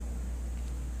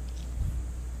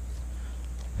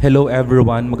Hello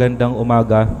everyone, magandang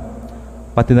umaga.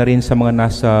 Pati na rin sa mga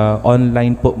nasa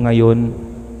online po ngayon,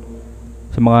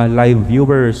 sa mga live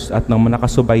viewers at ng mga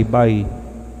nakasubaybay,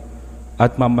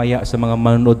 at mamaya sa mga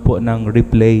manonood po ng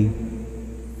replay.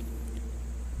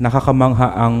 Nakakamangha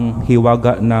ang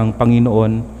hiwaga ng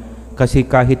Panginoon kasi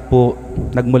kahit po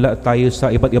nagmula tayo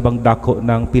sa iba't ibang dako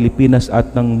ng Pilipinas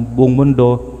at ng buong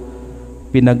mundo,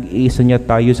 pinag-iisa niya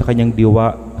tayo sa kanyang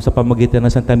diwa sa pamamagitan ng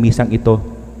Santa Misang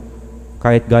ito.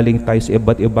 Kahit galing tayo sa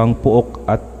iba't ibang puok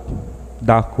at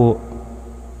dako.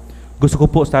 Gusto ko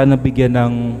po sana bigyan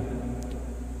ng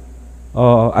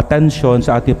attention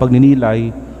sa ating pagninilay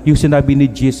yung sinabi ni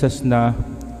Jesus na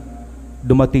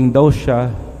dumating daw siya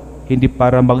hindi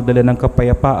para magdala ng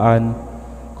kapayapaan,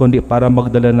 kundi para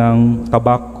magdala ng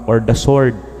tabak or the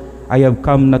sword. I have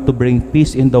come not to bring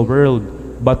peace in the world,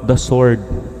 but the sword.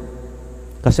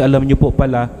 Kasi alam niyo po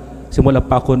pala, simula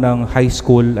pa ako ng high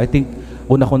school, I think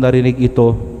una ko narinig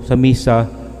ito sa misa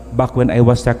back when I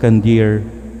was second year.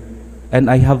 And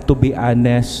I have to be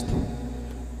honest,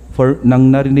 for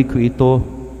nang narinig ko ito,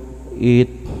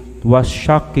 it was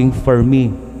shocking for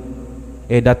me.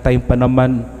 That time pa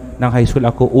naman ng high school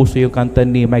ako, uso yung kanta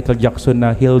ni Michael Jackson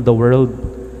na Heal the World.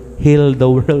 Heal the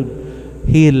world.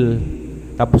 Heal.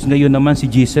 Tapos ngayon naman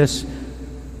si Jesus,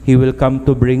 He will come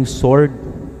to bring sword.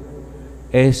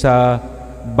 Sa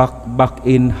back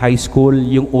in high school,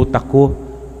 yung utak ko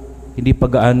hindi pa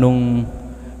gaanong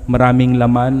maraming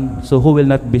laman. So who will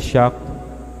not be shocked?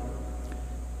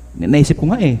 Naisip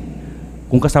ko nga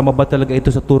kung kasama ba talaga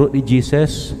ito sa turo ni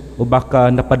Jesus o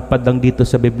baka napadpad lang dito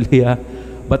sa Biblia.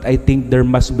 But I think there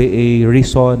must be a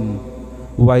reason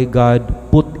why God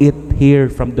put it here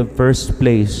from the first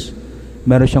place.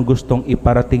 Meron siyang gustong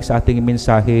iparating sa ating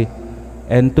mensahe,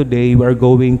 and today we are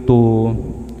going to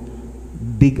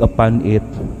dig upon it.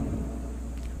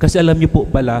 Kasi alam niyo po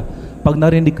pala, pag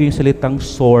narinig ko yung salitang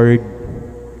sword,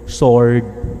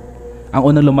 ang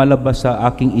unang lumalabas sa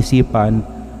aking isipan,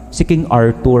 si King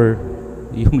Arthur,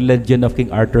 yung Legend of King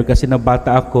Arthur. Kasi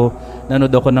nabata ako, nanood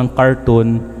ako ng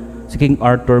cartoon, si King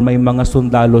Arthur may mga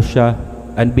sundalo siya,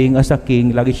 and being as a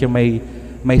king, lagi siya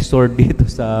may sword dito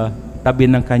sa tabi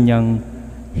ng kanyang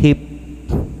hip.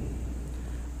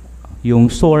 Yung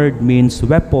sword means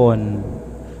weapon.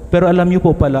 Pero alam niyo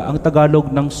po pala, ang Tagalog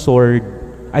ng sword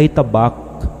ay tabak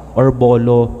or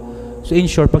bolo. So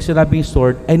in short, pag sinabing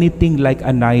sword, anything like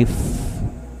a knife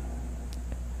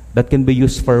that can be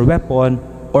used for weapon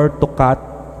or to cut,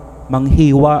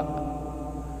 manghiwa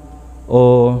o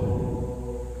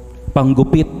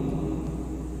panggupit.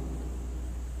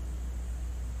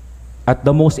 At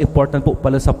the most important po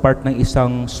pala sa part ng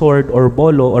isang sword or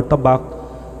bolo or tabak,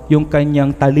 yung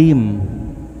kanyang talim,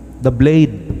 the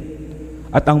blade.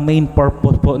 At ang main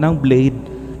purpose po ng blade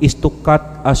is to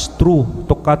cut us through,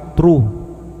 to cut through.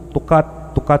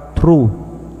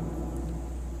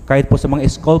 Kahit po sa mga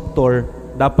sculptor,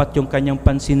 dapat yung kanyang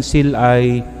pansinsil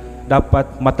ay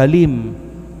dapat matalim,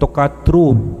 to cut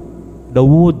through the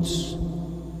woods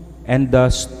and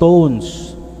the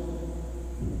stones.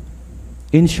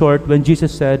 In short, when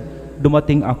Jesus said,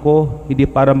 dumating ako, hindi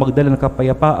para magdala ng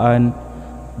kapayapaan,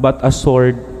 but a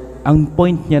sword, ang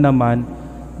point niya naman,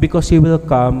 because He will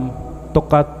come to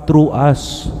cut through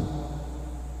us.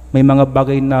 May mga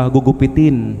bagay na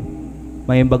gugupitin,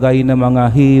 may bagay na mga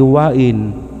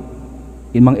hiwain,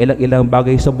 yung mga ilang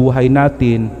bagay sa buhay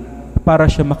natin para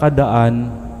siya makadaan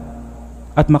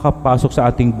at makapasok sa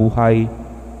ating buhay.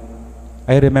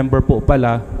 I remember po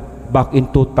pala, back in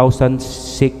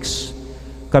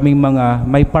 2006, kaming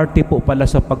may party po pala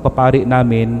sa pagpapari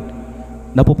namin,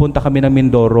 napupunta kami ng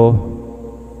Mindoro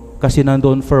kasi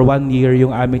nandoon for 1 year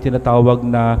yung aming tinatawag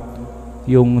na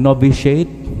yung novitiate.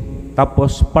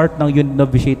 Tapos part ng yung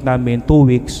novitiate namin, 2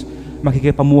 weeks,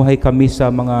 makikipamuhay kami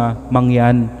sa mga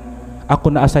mangyan.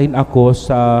 Ako na-assign ako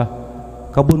sa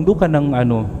kabundukan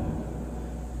ng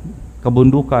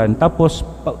kabundukan. Tapos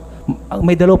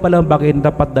may dalaw palang bagay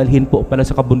na dapat dalhin po pala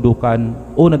sa kabundukan.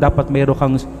 Una, dapat mayroon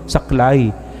kang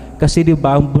saklay. Kasi di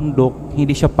ba ang bundok,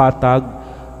 hindi siya patag.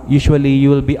 Usually,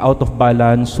 you will be out of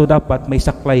balance. So dapat may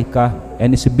saklay ka,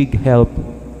 and it's a big help.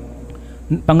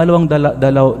 Pangalawang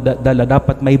dala,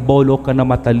 dapat may bolo ka na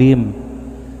matalim.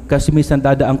 Kasi minsan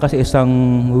dadaan ka sa isang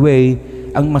way,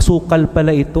 ang masukal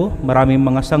pala ito, maraming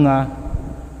mga sanga,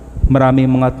 maraming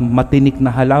mga matinik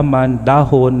na halaman,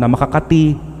 dahon na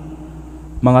makakati,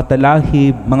 mga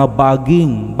talahib, mga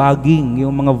baging,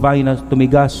 yung mga vine na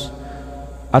tumigas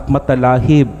at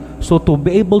matalahib. So to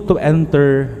be able to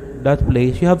enter that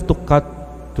place, you have to cut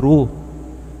through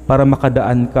para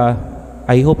makadaan ka.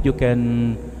 I hope you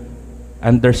can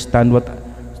understand what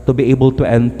to be able to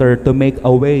enter, to make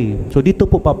a way. So dito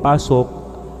po papasok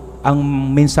ang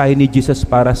mensahe ni Jesus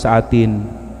para sa atin.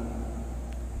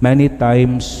 Many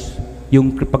times,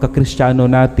 yung pagka-Kristiyano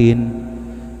natin,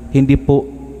 hindi po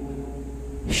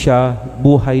siya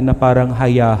buhay na parang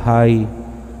hayahay.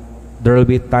 There will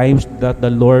be times that the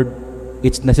Lord,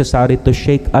 it's necessary to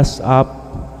shake us up,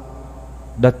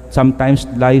 that sometimes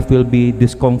life will be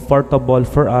discomfortable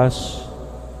for us.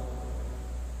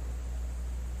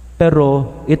 Pero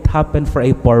it happened for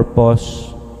a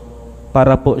purpose,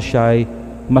 para po siya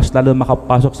mas lalo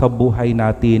makapasok sa buhay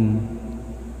natin.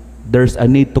 There's a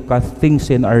need to cut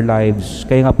things in our lives.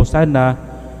 Kaya nga po sana,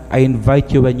 I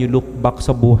invite you when you look back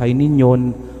sa buhay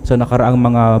ninyo, sa nakaraang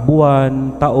mga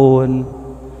buwan, taon,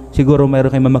 siguro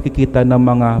mayroon kayong makikita ng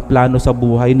mga plano sa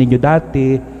buhay ninyo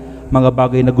dati, mga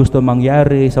bagay na gusto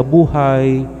mangyari sa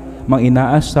buhay, mga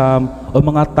inaasam, o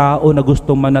mga tao na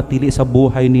gusto manatili sa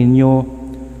buhay ninyo.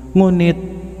 Ngunit,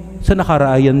 sa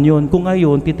nakaraan yun, kung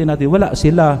ngayon, titin natin, wala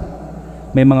sila.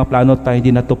 May mga plano tayo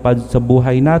hindi natupad sa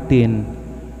buhay natin.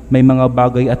 May mga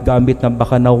bagay at gamit na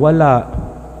baka nawala.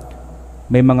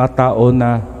 May mga tao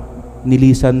na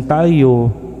nilisan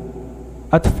tayo.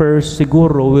 At first,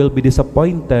 siguro we'll be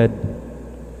disappointed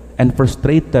and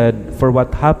frustrated for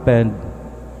what happened.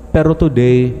 Pero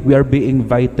today, we are being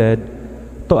invited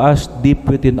to ask deep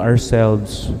within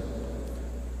ourselves,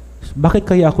 bakit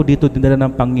kaya ako dito dinala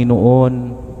ng Panginoon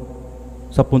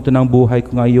sa punto ng buhay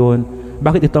ko ngayon?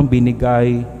 Bakit ito ang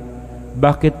binigay?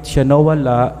 Bakit siya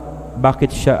nawala? Bakit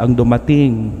siya ang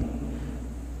dumating?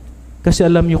 Kasi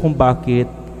alam niyo kung bakit.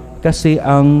 Kasi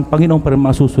ang Panginoon pa rin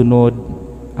masusunod,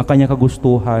 ang kanyang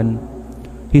kagustuhan.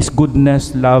 His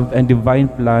goodness, love, and divine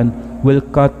plan will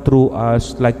cut through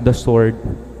us like the sword.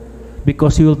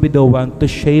 Because He will be the one to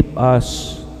shape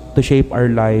us, to shape our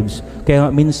lives.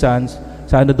 Kaya minsan,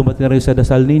 sana dumating rin sa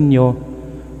dasal ninyo,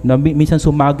 na minsan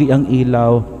sumagi ang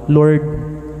ilaw, Lord,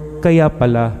 kaya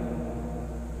pala,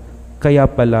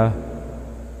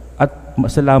 at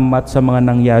salamat sa mga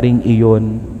nangyaring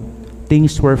iyon.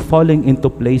 Things were falling into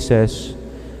places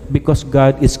because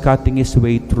God is cutting His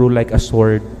way through like a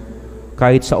sword.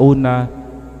 Kahit sa una,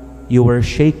 you were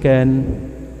shaken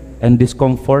and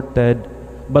discomforted,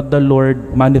 but the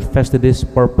Lord manifested His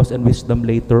purpose and wisdom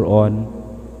later on.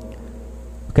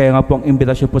 Kaya nga po ang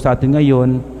imbitasyon po sa atin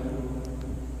ngayon,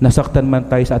 nasaktan man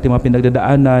tayo sa ating mga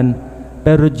pinagdadaanan,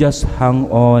 pero just hang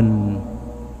on.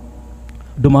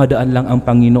 Dumadaan lang ang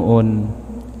Panginoon.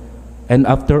 And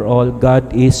after all,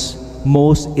 God is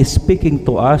speaking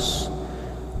to us.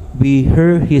 We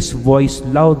hear His voice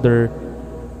louder,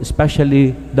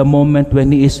 especially the moment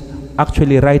when He is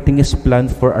actually writing His plan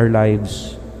for our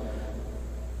lives.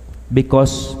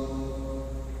 Because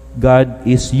God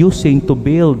is using to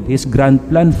build His grand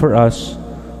plan for us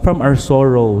from our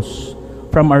sorrows,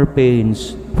 from our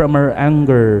pains, from our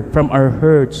anger, from our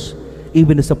hurts,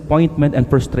 even disappointment and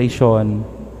frustration.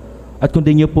 At kung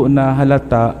di nyo po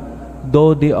nahalata,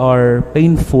 though they are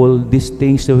painful, these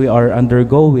things that we are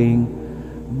undergoing,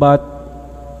 but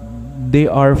they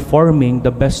are forming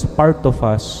the best part of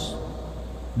us.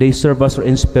 They serve us for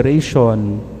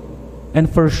inspiration. And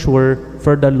for sure,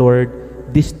 for the Lord,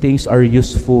 these things are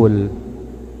useful.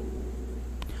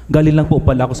 Galing lang po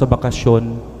pala ako sa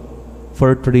bakasyon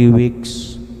for 3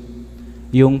 weeks.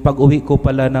 Yung pag-uwi ko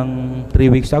pala ng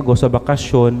 3 weeks ago sa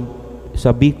bakasyon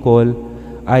sa Bicol,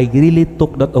 I really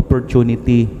took that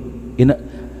opportunity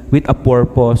with a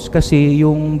purpose. Kasi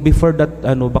yung before that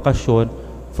bakasyon,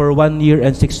 for 1 year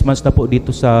and 6 months na po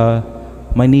dito sa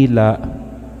Manila,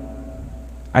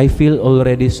 I feel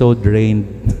already so drained.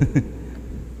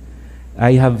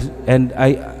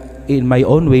 In my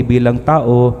own way bilang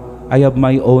tao, I have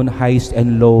my own highs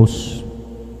and lows.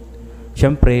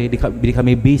 Siyempre, di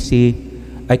kami busy.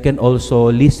 I can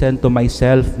also listen to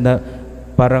myself na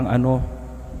parang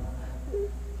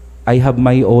I have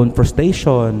my own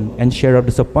frustration and share of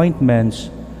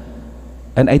disappointments.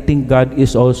 And I think God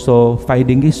is also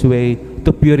finding His way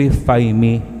to purify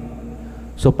me.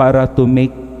 So para to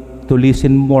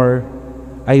listen more,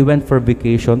 I went for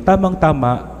vacation.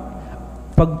 Tamang-tama,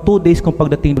 pag 2 days kong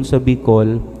pagdating dun sa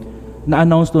Bicol,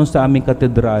 na-announce dun sa aming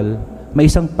katedral, may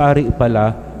isang pari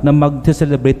pala na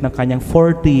mag-celebrate ng kanyang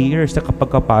 40 years sa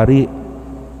kapagkapari.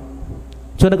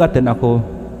 So nag-attend ako.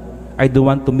 I don't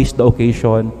want to miss the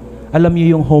occasion. Alam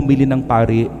niyo yung homily ng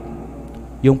pari.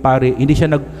 Yung pari, hindi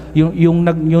siya yung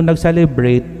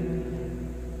nag-celebrate,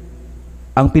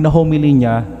 ang pinahomily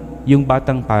niya, yung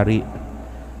batang pari.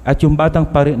 At yung batang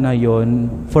pari na yon,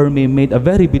 for me, made a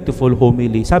very beautiful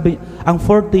homily. Sabi, ang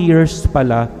 40 years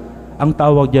pala, ang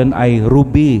tawag dyan ay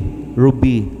ruby.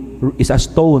 Ruby is a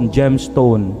stone,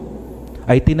 gemstone.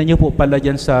 Ay tingnan niyo po pala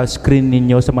dyan sa screen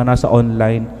ninyo sa mga nasa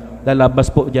online. Lalabas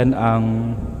po dyan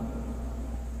ang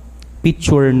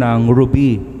picture ng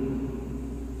ruby.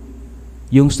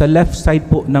 Yung sa left side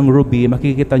po ng ruby,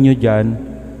 makikita nyo dyan,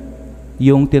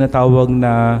 yung tinatawag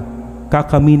na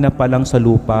kakamina pa lang sa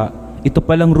lupa. Ito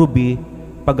palang ruby,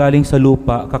 pagaling sa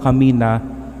lupa, kakamina,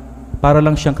 para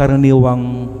lang siyang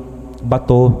karaniwang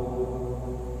bato.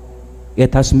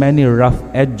 It has many rough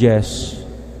edges.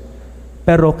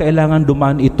 Pero kailangan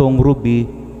dumaan itong ruby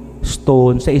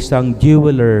stone sa isang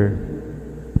jeweler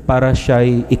para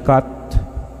siya'y ikat,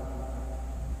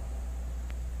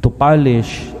 to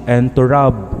polish, and to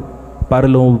rub para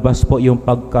lumabas po yung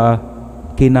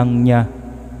pagkakinang niya.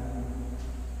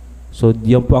 So,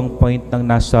 yun po ang point ng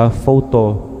nasa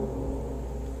photo.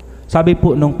 Sabi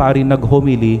po nung pari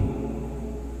nag-homily,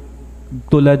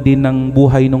 tulad din ng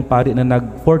buhay nung pari na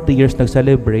 40 years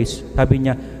nag-celebrate, sabi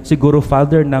niya, siguro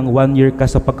Father, ng 1 year ka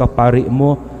sa pagkapari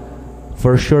mo,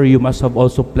 for sure you must have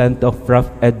also plenty of rough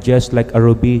edges like a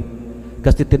ruby.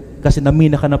 Kasi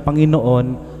namina ka ng Panginoon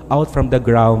out from the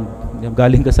ground.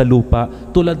 Galing ka sa lupa.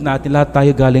 Tulad natin, lahat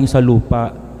tayo galing sa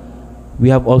lupa. We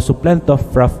have also plenty of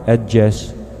rough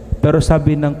edges. Pero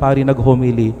sabi ng pari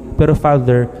nag-homily, pero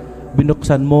Father,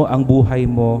 binuksan mo ang buhay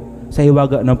mo sa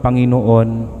hiwaga ng Panginoon.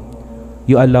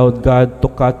 You allowed God to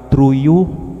cut through you,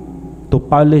 to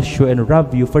polish you and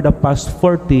rub you for the past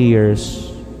 40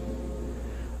 years.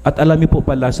 At alam niyo po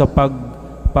pala sa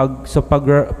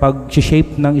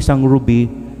pag-shape ng isang ruby,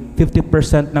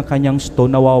 50% ng kanyang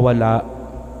stone mawawala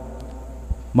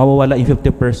yung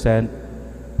 50%,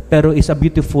 pero is a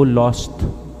beautiful lost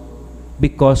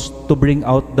because to bring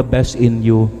out the best in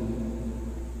you.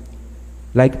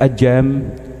 Like a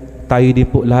gem, tayo din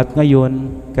po lahat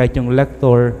ngayon, kahit yung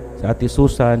lector, sa Ate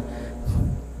Susan,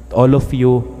 all of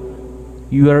you,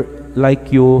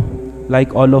 like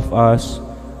all of us,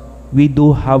 we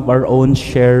do have our own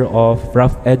share of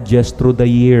rough edges through the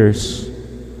years.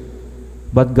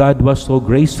 But God was so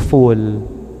graceful.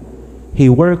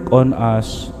 He worked on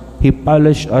us. He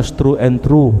polished us through and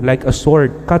through, like a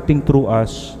sword cutting through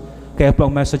us. Kaya po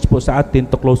ang message po sa atin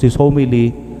to close this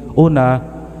homily, una,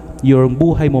 yung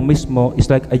buhay mo mismo is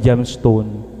like a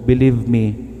gemstone. Believe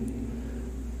me.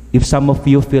 If some of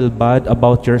you feel bad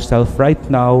about yourself right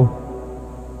now,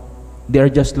 they are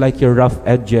just like your rough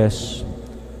edges.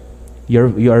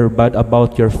 You are bad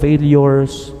about your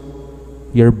failures,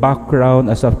 your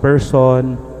background as a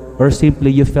person, or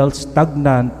simply you felt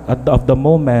stagnant of the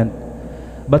moment.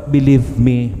 But believe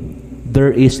me,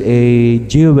 there is a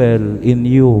jewel in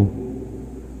you,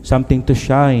 something to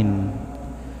shine.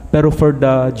 Pero for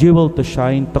the jewel to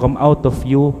shine, to come out of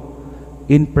you,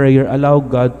 in prayer, allow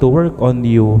God to work on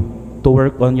you, to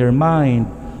work on your mind,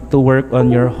 to work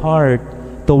on your heart,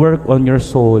 to work on your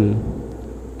soul.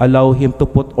 Allow Him to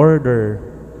put order,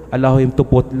 allow Him to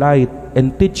put light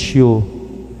and teach you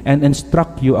and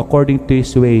instruct you according to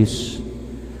His ways.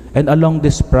 And along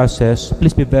this process,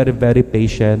 please be very, very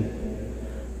patient.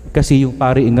 Kasi yung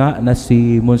pari nga na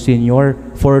si Monsignor,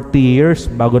 40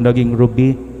 years bago naging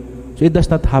ruby. So it does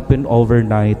not happen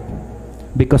overnight.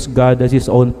 Because God has His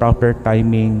own proper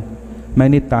timing.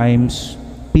 Many times,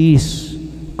 peace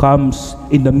comes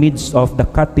in the midst of the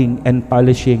cutting and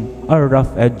polishing our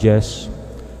rough edges.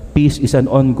 Peace is an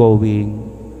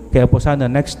ongoing. Kaya po sana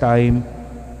next time,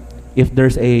 if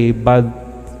there's a bad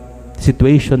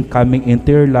situation coming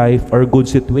into your life or good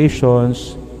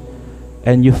situations,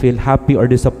 and you feel happy or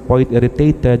disappointed,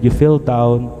 irritated, you feel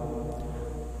down,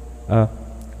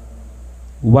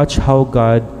 watch how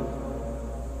God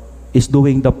is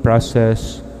doing the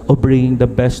process of bringing the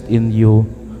best in you.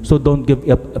 So don't give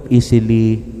up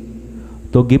easily.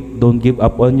 Don't give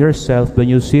up on yourself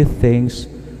when you see things.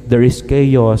 There is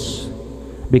chaos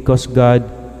because God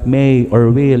may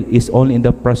or will is only in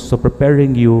the process of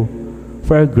preparing you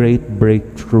for a great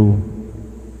breakthrough.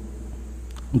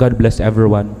 God bless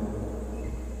everyone.